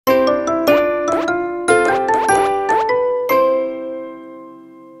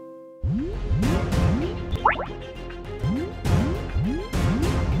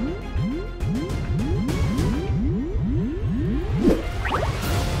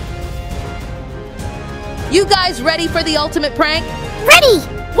You guys ready for the ultimate prank? Ready!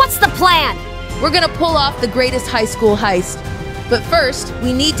 What's the plan? We're gonna pull off the greatest high school heist. But first,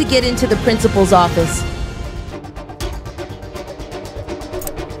 we need to get into the principal's office.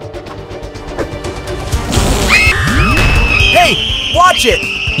 Hey, watch it!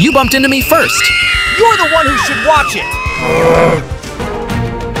 You bumped into me first. You're the one who should watch it!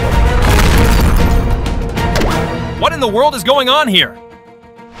 What in the world is going on here?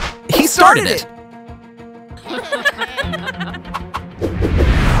 He started it.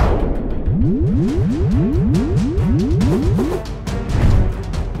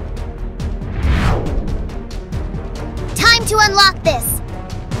 Time to unlock this.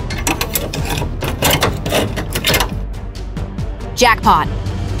 Jackpot.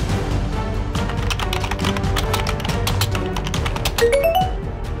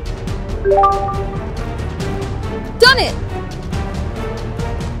 Done it!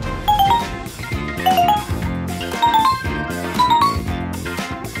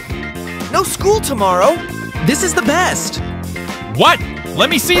 No school tomorrow! This is the best. What? Let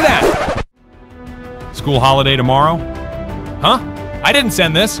me see that! School holiday tomorrow? Huh? I didn't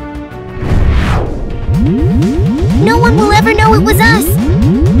send this. No one will ever know it was us.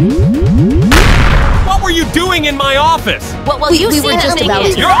 What were you doing in my office? What will you see were just doing about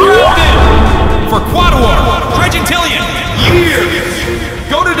it? to. You're grounded! For Trigintillion! Years!